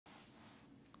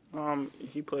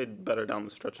He played better down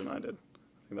the stretch than I did.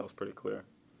 I think that was pretty clear.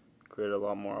 Created a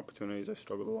lot more opportunities. I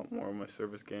struggled a lot more with my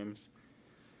service games,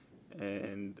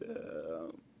 and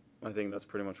I think that's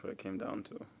pretty much what it came down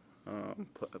to.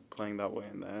 Playing that way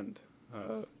in the end.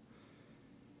 It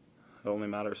only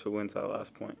matters who wins that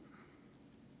last point.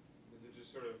 Is it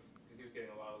just sort of because he was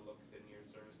getting a lot of looks in your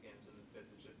service games, and does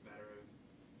it just matter of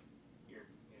your,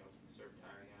 serve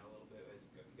tiring out a little bit as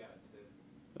you got into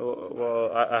closer to final Well,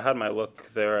 games? I had my look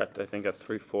there at I think at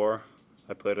 3-4.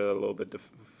 I played it a little bit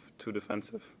too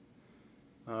defensive.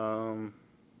 Um,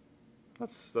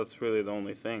 that's really the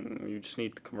only thing. You just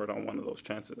need to convert on one of those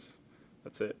chances.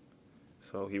 That's it.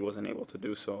 So he wasn't able to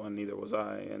do so, and neither was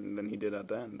I. And then he did at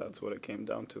the end. That's what it came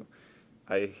down to.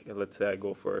 Let's say I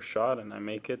go for a shot and I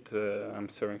make it. I'm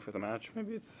serving for the match.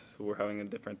 Maybe it's we're having a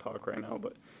different talk right now,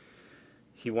 but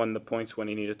he won the points when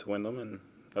he needed to win them, and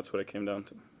that's what it came down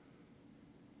to.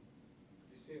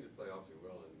 You seem to play awfully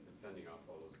well in fending off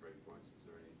all those break points. Is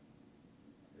there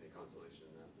any consolation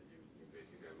in that? That you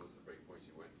basically on most of the break points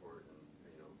you went for it,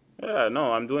 and Yeah,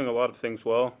 no, I'm doing a lot of things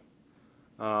well.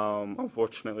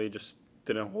 Unfortunately, just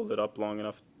didn't hold it up long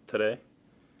enough today.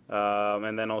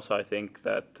 And then also, I think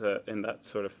that in that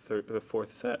sort of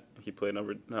fourth set, he played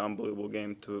an unbelievable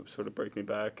game to sort of break me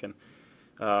back, and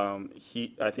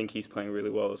I think he's playing really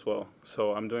well as well.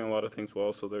 So I'm doing a lot of things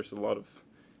well. So there's a lot of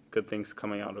good things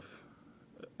coming out of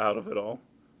it all,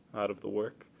 out of the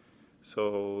work.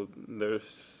 So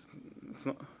it's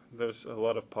not, there's a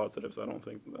lot of positives. I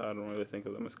don't really think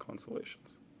of them as consolations.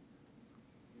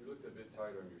 you looked a bit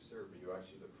tired on your serve, but you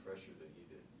actually look fresher than he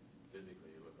did.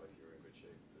 Physically, you look like you're in good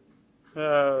shape. And you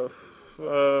Uh, look a bit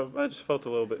more tired. I just felt a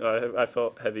little bit. I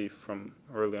felt heavy from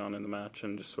early on in the match,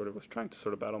 and just sort of was trying to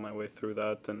sort of battle my way through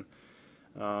that, and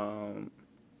um,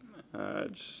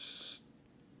 just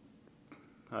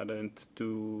I didn't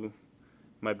do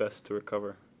my best to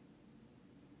recover.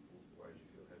 Why did you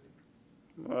feel heavy?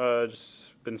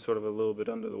 Just been sort of a little bit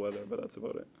under the weather, but that's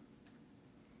about it.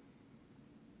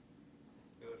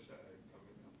 Milos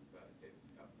coming up Davis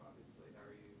Cup, obviously. How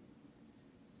are you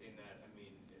seeing that? I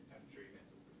mean, I'm sure you've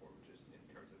answered this before, but just in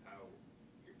terms of how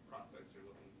your prospects are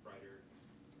looking brighter,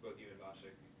 both you and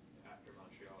Vasek after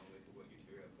Montreal, and with what you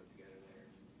two have put together there,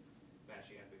 and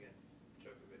matching up against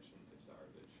Djokovic and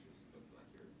Tipsarevic, who's looking like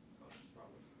your opponents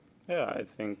probably. Yeah,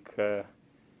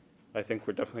 I think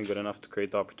we're definitely good enough to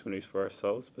create the opportunities for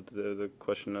ourselves, but the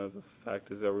question of the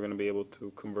fact is that we're going to be able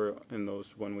to convert in those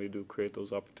when we do create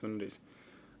those opportunities.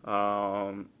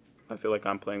 Um, I feel like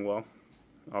I'm playing well.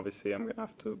 Obviously, I'm going to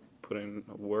have to put in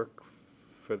work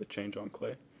for the change on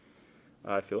clay.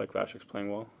 I feel like Vashik's playing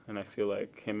well, and I feel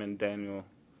like him and Daniel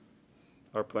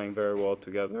are playing very well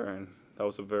together. And that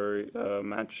was a very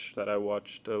match that I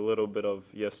watched a little bit of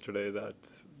yesterday that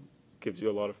gives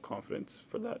you a lot of confidence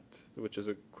for that, which is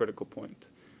a critical point,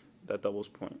 that doubles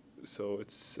point. So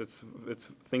it's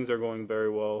things are going very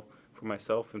well for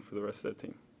myself and for the rest of the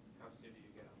team. How soon do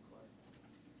you get on clay?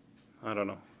 I don't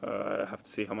know. I have to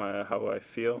see how I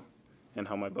feel and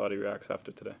how my body reacts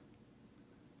after today.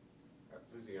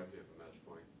 Losing after you have a match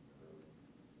point,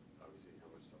 obviously, how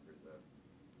much tougher is that?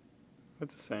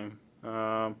 It's the same.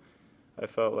 I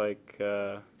felt like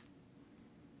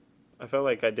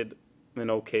I did an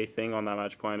okay thing on that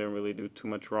match point. I didn't really do too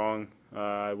much wrong.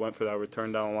 I went for that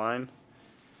return down line.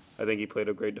 I think he played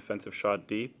a great defensive shot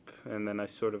deep, and then I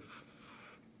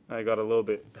got a little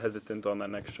bit hesitant on that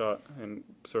next shot and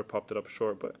sort of popped it up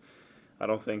short. But I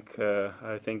don't think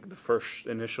I think the first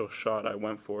initial shot I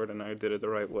went for it and I did it the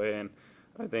right way, and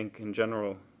I think in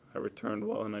general I returned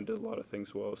well and I did a lot of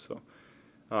things well. So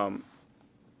um,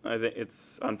 I think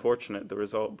it's unfortunate the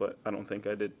result, but I don't think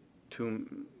I did too.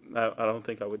 I don't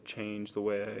think I would change the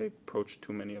way I approached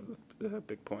too many of the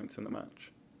big points in the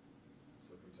match.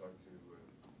 So if we talk to the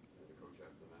coach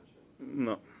after the match, and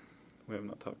No, we have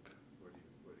not talked. what do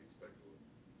you expect will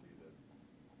be the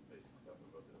basic stuff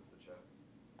about the chat?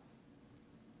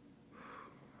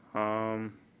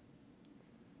 Um,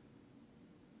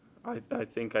 I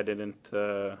think I didn't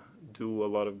do a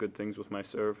lot of good things with my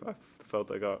serve. I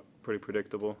felt I got pretty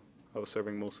predictable. I was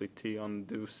serving mostly T on the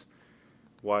deuce,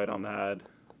 wide on the ad,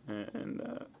 and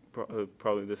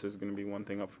probably this is going to be one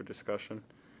thing up for discussion.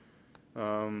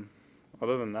 Um,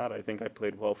 Other than that, I think I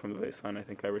played well from the baseline. I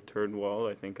think I returned well.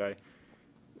 I think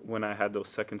when I had those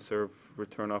second serve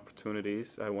return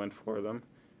opportunities, I went for them.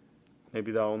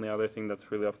 Maybe the only other thing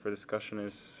that's really up for discussion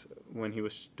is when he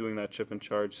was doing that chip and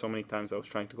charge. So many times I was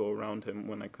trying to go around him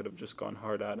when I could have just gone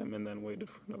hard at him and then waited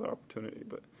for another opportunity.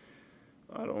 But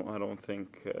I don't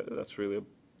think that's really a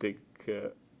big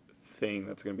thing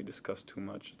that's going to be discussed too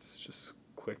much. It's just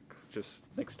quick. Just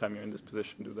next time you're in this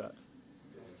position, do that.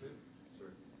 Phase two.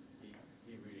 Sorry.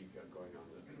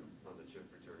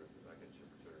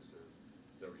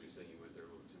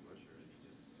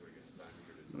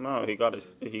 something No, else?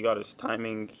 he got his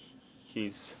timing.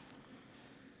 He's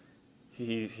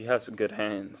he has good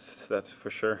hands, that's for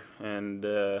sure. And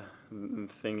the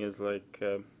thing is, like,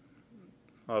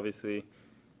 obviously,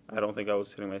 I don't think I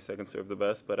was hitting my second serve the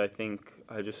best, but I think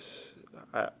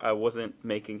I wasn't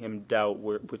making him doubt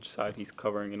which side he's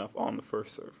covering enough on the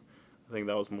first serve. I think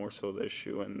that was more so the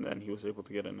issue, and then he was able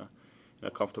to get in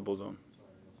a comfortable zone.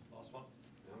 Sorry, last one.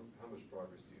 How much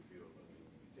progress do you feel? I mean,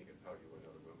 you think of how you went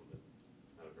out of Wimbledon,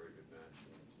 had a very good match,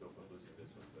 and it's no fun losing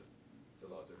this one, but it's a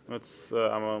lot different than It's you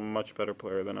were. I'm a much better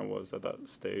player than I was at that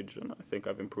stage, and I think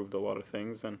I've improved a lot of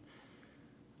things, and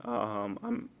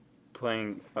I'm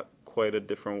playing quite a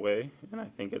different way, and I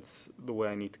think it's the way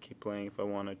I need to keep playing if I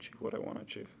want to achieve what I want to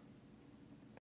achieve.